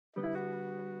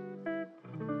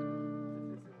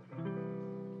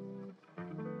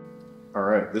All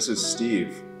right, this is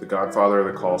Steve, the godfather of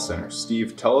the call center.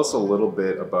 Steve, tell us a little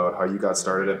bit about how you got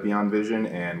started at Beyond Vision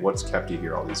and what's kept you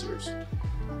here all these years.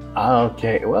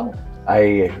 Okay, well,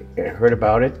 I heard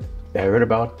about it. I heard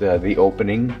about the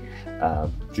opening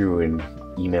through an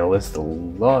email list a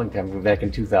long time ago, back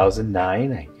in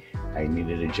 2009. I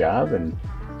needed a job, and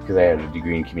because I had a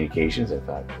degree in communications, I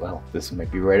thought, well, this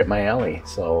might be right up my alley.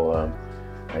 So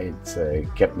it's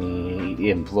kept me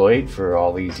employed for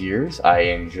all these years. I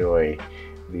enjoy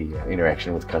the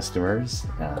interaction with customers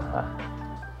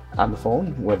on the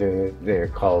phone, whether they're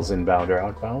calls inbound or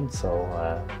outbound. So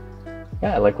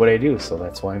yeah, I like what I do, so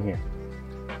that's why I'm here.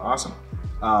 Awesome.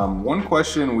 One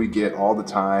question we get all the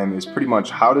time is pretty much,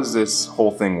 how does this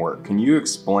whole thing work? Can you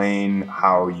explain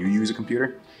how you use a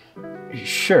computer?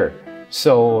 Sure.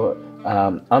 So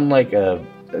unlike a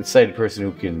sighted person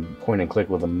who can point and click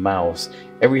with a mouse,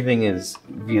 everything is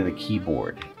via the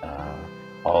keyboard.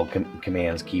 All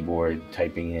commands, keyboard,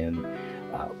 typing in,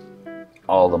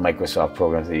 all the Microsoft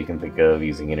programs that you can think of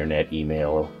using internet,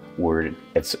 email, Word,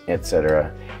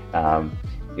 etc.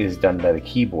 Is done by the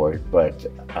keyboard, but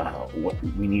what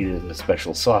we needed a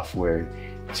special software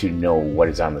to know what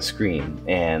is on the screen,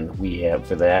 and we have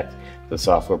for that the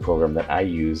software program that I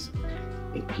use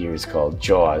here is called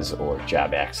JAWS, or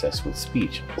Job Access with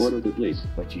Speech. Order to place.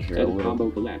 Let you hear a little. Combo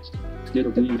collapsed.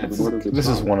 This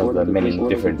is one of the many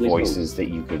different voices that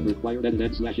you can have with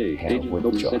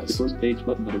JAWS.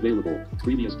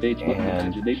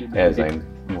 And as I'm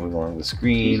moving along the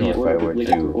screen, or if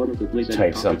I were to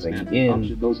type something in,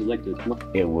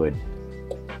 it would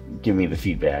give me the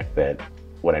feedback that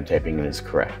what I'm typing in is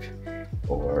correct,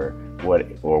 or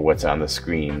what's on the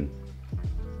screen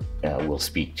will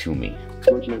speak to me.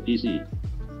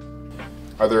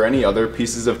 Are there any other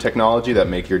pieces of technology that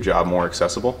make your job more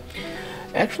accessible?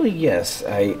 Actually, yes.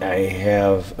 I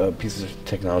have a piece of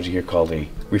technology here called a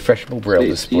refreshable braille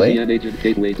display, and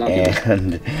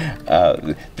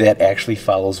that actually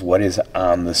follows what is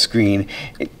on the screen.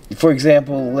 For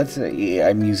example, let's say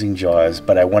I'm using JAWS,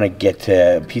 but I want to get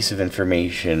to a piece of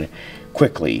information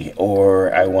quickly,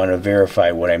 or I want to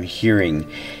verify what I'm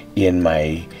hearing in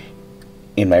my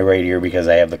right ear because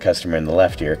I have the customer in the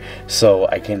left ear, so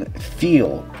I can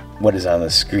feel what is on the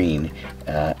screen.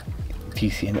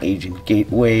 TCN Agent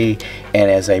Gateway, and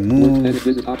as I move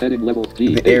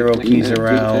the arrow keys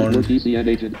around, or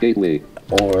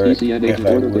if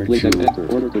I were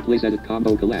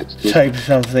to type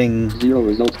something,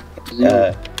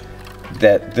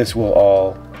 that this will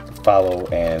all follow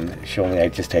and show me I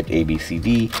just typed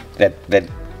ABCD, that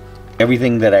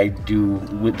everything that I do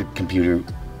with the computer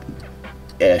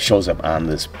shows up on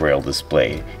this braille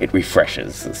display. It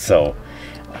refreshes, so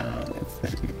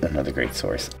it's another great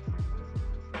source.